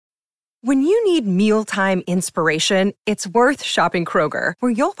When you need mealtime inspiration, it's worth shopping Kroger,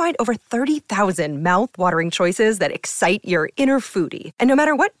 where you'll find over 30,000 mouth-watering choices that excite your inner foodie. And no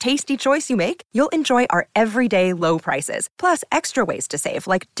matter what tasty choice you make, you'll enjoy our everyday low prices, plus extra ways to save,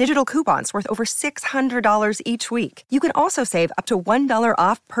 like digital coupons worth over $600 each week. You can also save up to $1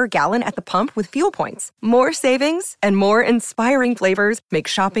 off per gallon at the pump with fuel points. More savings and more inspiring flavors make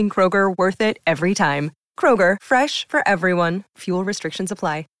shopping Kroger worth it every time. Kroger, fresh for everyone. Fuel restrictions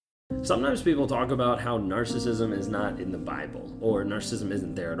apply. Sometimes people talk about how narcissism is not in the Bible, or narcissism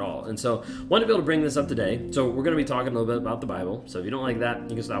isn't there at all. And so I want to be able to bring this up today. So we're going to be talking a little bit about the Bible. So if you don't like that,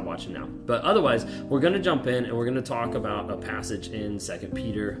 you can stop watching now. But otherwise, we're going to jump in and we're going to talk about a passage in 2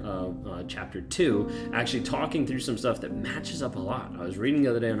 Peter chapter 2, actually talking through some stuff that matches up a lot. I was reading the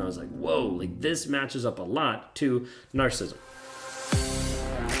other day and I was like, whoa, like this matches up a lot to narcissism.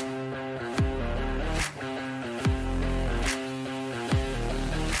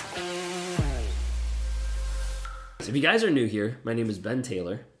 If you guys are new here, my name is Ben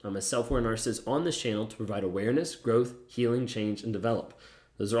Taylor. I'm a self-aware narcissist on this channel to provide awareness, growth, healing, change, and develop.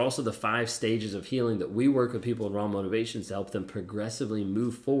 Those are also the 5 stages of healing that we work with people in raw motivations to help them progressively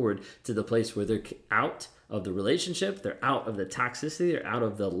move forward to the place where they're out of the relationship, they're out of the toxicity, they're out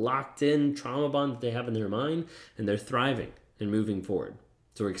of the locked-in trauma bond that they have in their mind, and they're thriving and moving forward.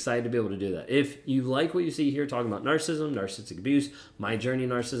 So we're excited to be able to do that. If you like what you see here talking about narcissism, narcissistic abuse, my journey in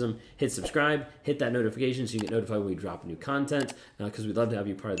narcissism, hit subscribe, hit that notification so you get notified when we drop new content, because we'd love to have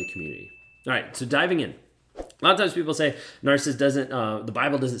you part of the community. All right, so diving in. A lot of times people say the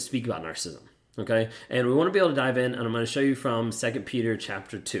Bible doesn't speak about narcissism. Okay, and we want to be able to dive in, and I'm going to show you from 2 Peter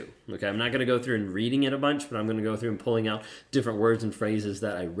chapter 2. Okay, I'm not going to go through and reading it a bunch, but I'm going to go through and pulling out different words and phrases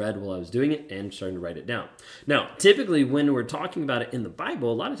that I read while I was doing it and starting to write it down. Now, typically when we're talking about it in the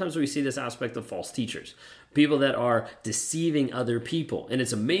Bible, a lot of times we see this aspect of false teachers, people that are deceiving other people, and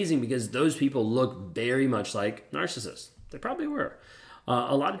it's amazing because those people look very much like narcissists. They probably were.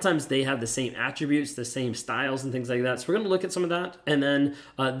 A lot of times they have the same attributes, the same styles and things like that. So we're going to look at some of that. And then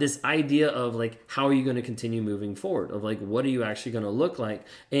this idea of like, how are you going to continue moving forward? Of like, what are you actually going to look like?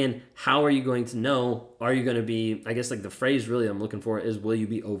 And how are you going to know? Are you going to be, I guess like the phrase really I'm looking for is, will you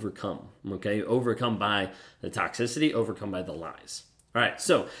be overcome? Okay, overcome by the toxicity, overcome by the lies. All right,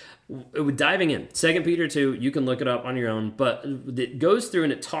 so diving in, 2 Peter 2, you can look it up on your own, but it goes through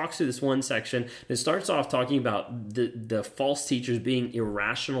and it talks through this one section. It starts off talking about the false teachers being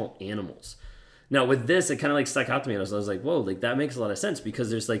irrational animals. Now, with this, it kind of like stuck out to me. I was like, whoa, like that makes a lot of sense because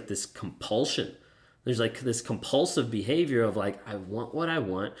there's like this compulsion. There's like this compulsive behavior of like, I want what I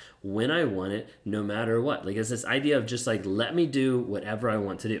want, when I want it, no matter what. Like it's this idea of just like, let me do whatever I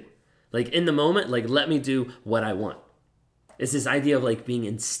want to do. Like in the moment, like let me do what I want. It's this idea of like being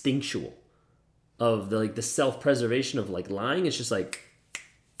instinctual, of the self-preservation of like lying. It's just like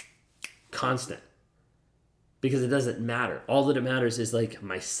constant because it doesn't matter. All that it matters is like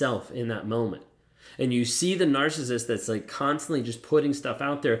myself in that moment. And you see the narcissist that's like constantly just putting stuff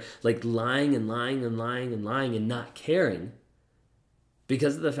out there, like lying and lying and lying and lying and not caring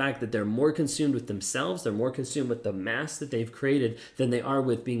because of the fact that they're more consumed with themselves, they're more consumed with the mask that they've created than they are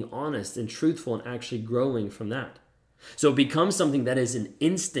with being honest and truthful and actually growing from that. So it becomes something that is an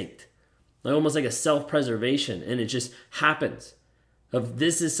instinct, like almost like a self-preservation, and it just happens.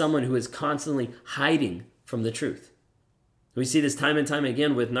 This is someone who is constantly hiding from the truth. We see this time and time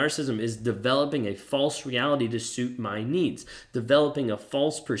again with narcissism is developing a false reality to suit my needs, developing a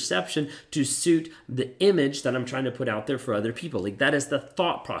false perception to suit the image that I'm trying to put out there for other people. Like that is the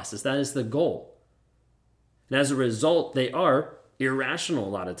thought process, that is the goal. And as a result, they are irrational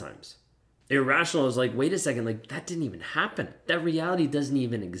a lot of times. Irrational is like, wait a second, like that didn't even happen. That reality doesn't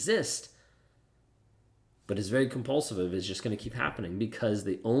even exist. But it's very compulsive. It's just going to keep happening because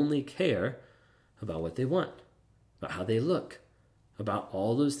they only care about what they want, about how they look, about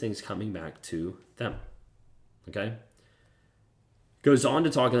all those things coming back to them. Okay? Goes on to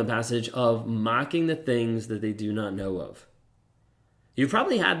talk in the passage of mocking the things that they do not know of. You've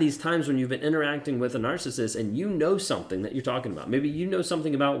probably had these times when you've been interacting with a narcissist and you know something that you're talking about. Maybe you know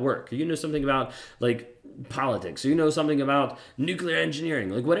something about work, or you know something about like politics, or you know something about nuclear engineering,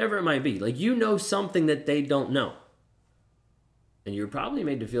 like whatever it might be. Like you know something that they don't know. And you're probably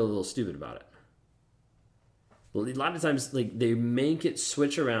made to feel a little stupid about it. Well, a lot of times like they make it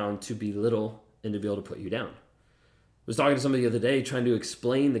switch around to belittle and to be able to put you down. I was talking to somebody the other day trying to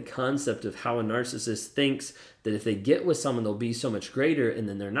explain the concept of how a narcissist thinks that if they get with someone, they'll be so much greater, and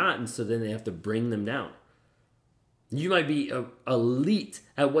then they're not, and so then they have to bring them down. You might be elite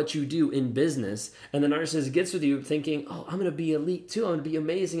at what you do in business, and the narcissist gets with you thinking, oh, I'm going to be elite too. I'm going to be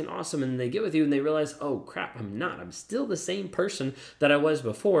amazing and awesome. And they get with you and they realize, oh, crap, I'm not. I'm still the same person that I was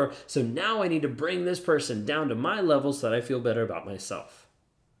before. So now I need to bring this person down to my level so that I feel better about myself.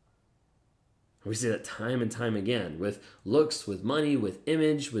 We see that time and time again with looks, with money, with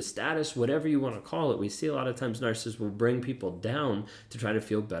image, with status, whatever you want to call it. We see a lot of times narcissists will bring people down to try to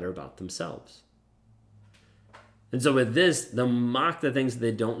feel better about themselves. And so with this, they'll mock the things that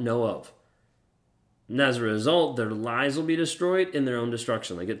they don't know of. And as a result, their lies will be destroyed in their own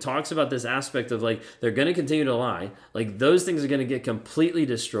destruction. Like, it talks about this aspect of, like, they're going to continue to lie. Like, those things are going to get completely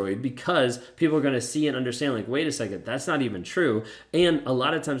destroyed because people are going to see and understand, like, wait a second, that's not even true. And a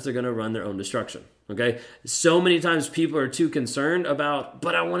lot of times they're going to run their own destruction. Okay? So many times people are too concerned about,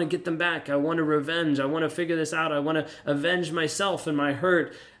 but I want to get them back. I want to revenge. I want to figure this out. I want to avenge myself and my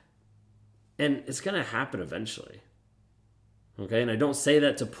hurt. And it's going to happen eventually. Okay, and I don't say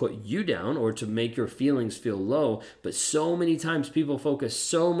that to put you down or to make your feelings feel low, but so many times people focus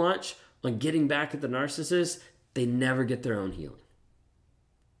so much on getting back at the narcissist, they never get their own healing.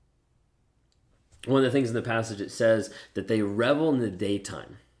 One of the things in the passage, it says that they revel in the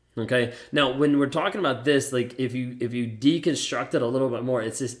daytime. Okay, now when we're talking about this, like if you deconstruct it a little bit more,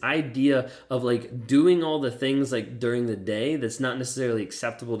 it's this idea of like doing all the things like during the day that's not necessarily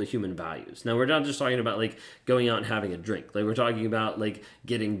acceptable to human values. Now we're not just talking about like going out and having a drink. Like we're talking about like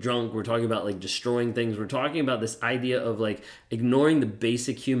getting drunk. We're talking about like destroying things. We're talking about this idea of like ignoring the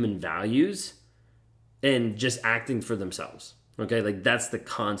basic human values and just acting for themselves. Okay, like that's the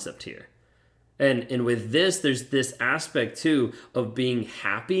concept here. And with this, there's this aspect too of being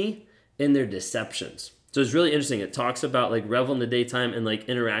happy in their deceptions. So it's really interesting. It talks about like revel in the daytime and like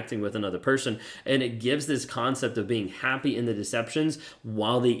interacting with another person. And it gives this concept of being happy in the deceptions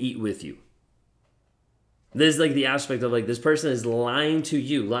while they eat with you. This is like the aspect of like this person is lying to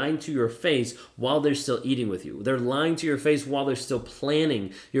you, lying to your face while they're still eating with you. They're lying to your face while they're still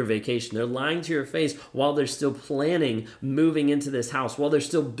planning your vacation. They're lying to your face while they're still planning moving into this house, while they're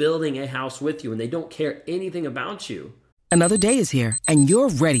still building a house with you, and they don't care anything about you. Another day is here, and you're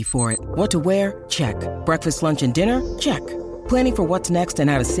ready for it. What to wear? Check. Breakfast, lunch, and dinner? Check. Planning for what's next and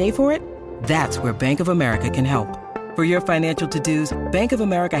how to save for it? That's where Bank of America can help. For your financial to-dos, Bank of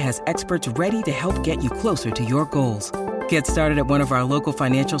America has experts ready to help get you closer to your goals. Get started at one of our local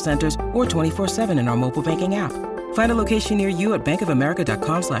financial centers or 24/7 in our mobile banking app. Find a location near you at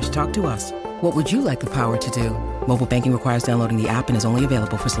bankofamerica.com/talktous. What would you like the power to do? Mobile banking requires downloading the app and is only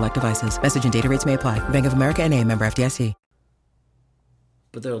available for select devices. Message and data rates may apply. Bank of America N.A., member FDIC.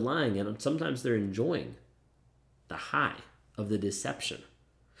 But they're lying, and sometimes they're enjoying the high of the deception,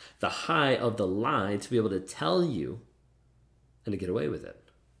 the high of the lie to be able to tell you and to get away with it.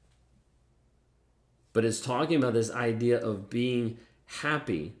 But it's talking about this idea of being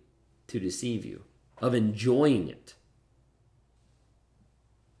happy to deceive you, of enjoying it.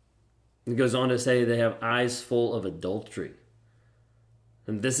 It goes on to say they have eyes full of adultery.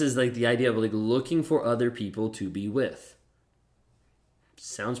 And this is like the idea of like looking for other people to be with.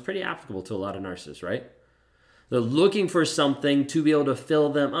 Sounds pretty applicable to a lot of narcissists, right? They're looking for something to be able to fill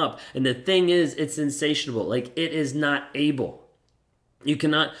them up. And the thing is, it's insatiable. Like, it is not able. You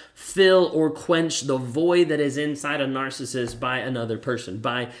cannot fill or quench the void that is inside a narcissist by another person,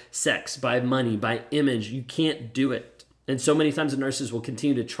 by sex, by money, by image. You can't do it. And so many times a narcissist will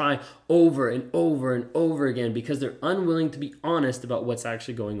continue to try over and over and over again because they're unwilling to be honest about what's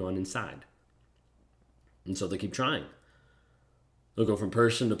actually going on inside. And so they keep trying. They'll go from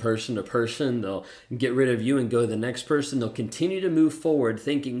person to person to person. They'll get rid of you and go to the next person. They'll continue to move forward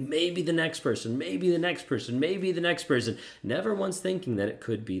thinking maybe the next person, maybe the next person, maybe the next person, never once thinking that it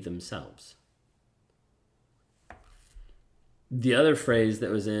could be themselves. The other phrase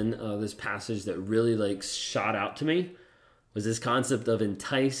that was in this passage that really like shot out to me was this concept of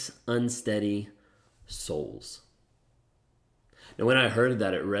entice unsteady souls. And when I heard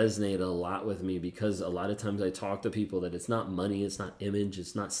that, it resonated a lot with me because a lot of times I talk to people that it's not money, it's not image,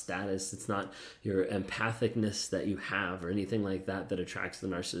 it's not status, it's not your empathicness that you have or anything like that that attracts the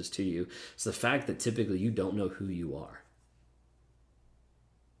narcissist to you. It's the fact that typically you don't know who you are.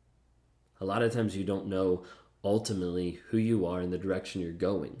 A lot of times you don't know ultimately who you are and the direction you're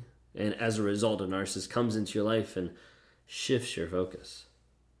going. And as a result, a narcissist comes into your life and shifts your focus.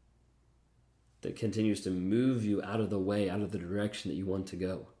 That continues to move you out of the way, out of the direction that you want to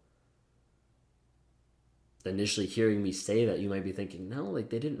go. Initially hearing me say that, you might be thinking, no, like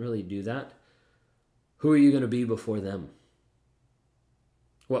they didn't really do that. Who are you going to be before them?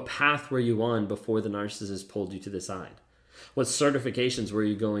 What path were you on before the narcissist pulled you to the side? What certifications were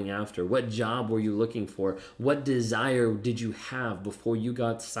you going after? What job were you looking for? What desire did you have before you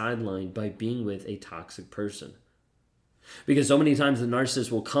got sidelined by being with a toxic person? Because so many times the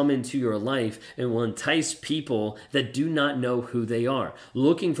narcissist will come into your life and will entice people that do not know who they are,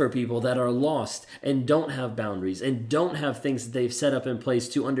 looking for people that are lost and don't have boundaries and don't have things that they've set up in place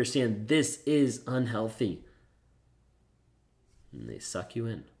to understand this is unhealthy. And they suck you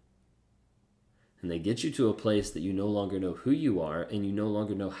in. And they get you to a place that you no longer know who you are and you no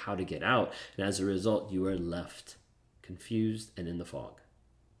longer know how to get out. And as a result, you are left confused and in the fog.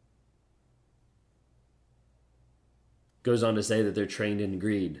 Goes on to say that they're trained in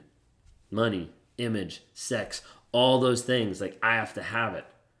greed, money, image, sex, all those things. Like, I have to have it.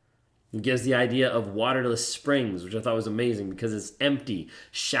 It gives the idea of waterless springs, which I thought was amazing because it's empty,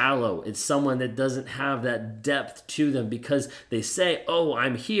 shallow. It's someone that doesn't have that depth to them because they say, oh,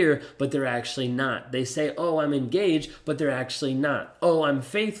 I'm here, but they're actually not. They say, oh, I'm engaged, but they're actually not. Oh, I'm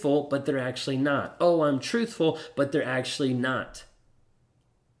faithful, but they're actually not. Oh, I'm truthful, but they're actually not.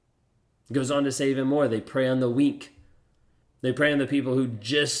 It goes on to say even more, they prey on the weak. They prey on the people who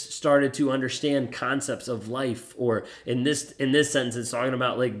just started to understand concepts of life, or in this sentence, it's talking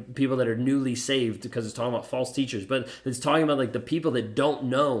about like people that are newly saved because it's talking about false teachers, but it's talking about like the people that don't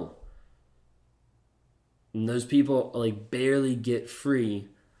know. And those people like barely get free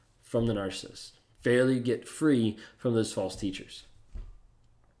from the narcissist, barely get free from those false teachers.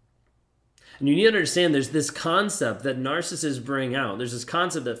 And you need to understand there's this concept that narcissists bring out. There's this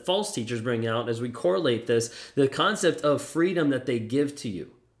concept that false teachers bring out as we correlate this, the concept of freedom that they give to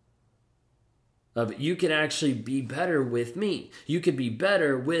you. Of you can actually be better with me. You could be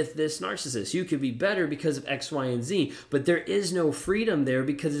better with this narcissist. You could be better because of X, Y, and Z. But there is no freedom there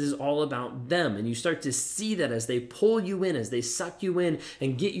because it is all about them. And you start to see that as they pull you in, as they suck you in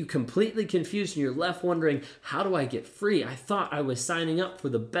and get you completely confused. And you're left wondering, how do I get free? I thought I was signing up for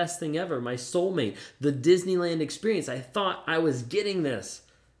the best thing ever, my soulmate, the Disneyland experience. I thought I was getting this.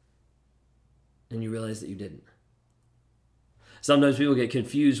 And you realize that you didn't. Sometimes people get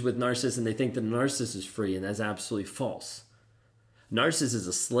confused with narcissists and they think that a narcissist is free, and that's absolutely false. Narcissist is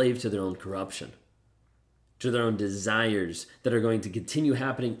a slave to their own corruption, to their own desires that are going to continue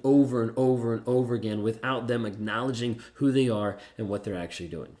happening over and over and over again without them acknowledging who they are and what they're actually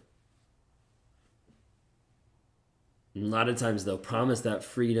doing. And a lot of times they'll promise that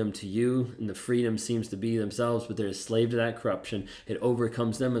freedom to you, and the freedom seems to be themselves, but they're a slave to that corruption. It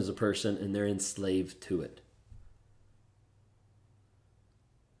overcomes them as a person, and they're enslaved to it.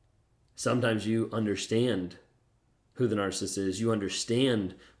 Sometimes you understand who the narcissist is. You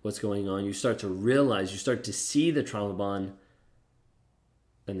understand what's going on. You start to realize, you start to see the trauma bond,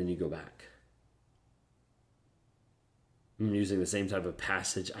 and then you go back. I'm using the same type of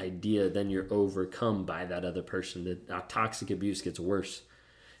passage idea. Then you're overcome by that other person. The toxic abuse gets worse.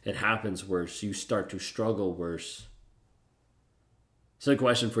 It happens worse. You start to struggle worse. So the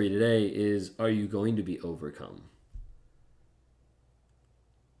question for you today is, are you going to be overcome?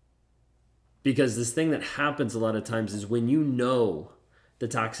 Because this thing that happens a lot of times is when you know the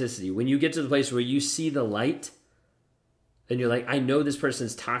toxicity, when you get to the place where you see the light and you're like, I know this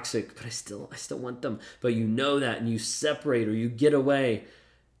person's toxic, but I still want them. But you know that and you separate or you get away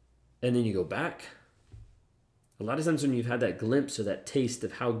and then you go back. A lot of times when you've had that glimpse or that taste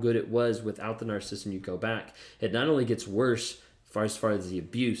of how good it was without the narcissist and you go back, it not only gets worse as far as the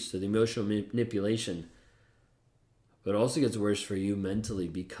abuse or the emotional manipulation, but it also gets worse for you mentally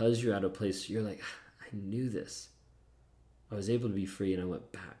because you're at a place you're like, I knew this. I was able to be free and I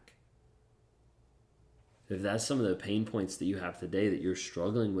went back. If that's some of the pain points that you have today that you're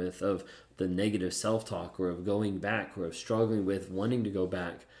struggling with, of the negative self-talk or of going back or of struggling with wanting to go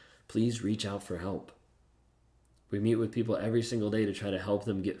back, please reach out for help. We meet with people every single day to try to help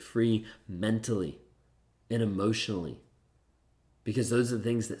them get free mentally and emotionally, because those are the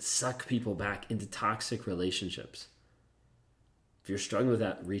things that suck people back into toxic relationships. If you're struggling with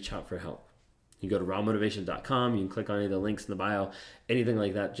that, reach out for help. You go to rawmotivation.com, you can click on any of the links in the bio, anything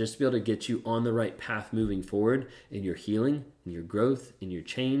like that, just to be able to get you on the right path moving forward in your healing, in your growth, in your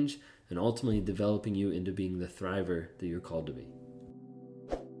change, and ultimately developing you into being the thriver that you're called to be.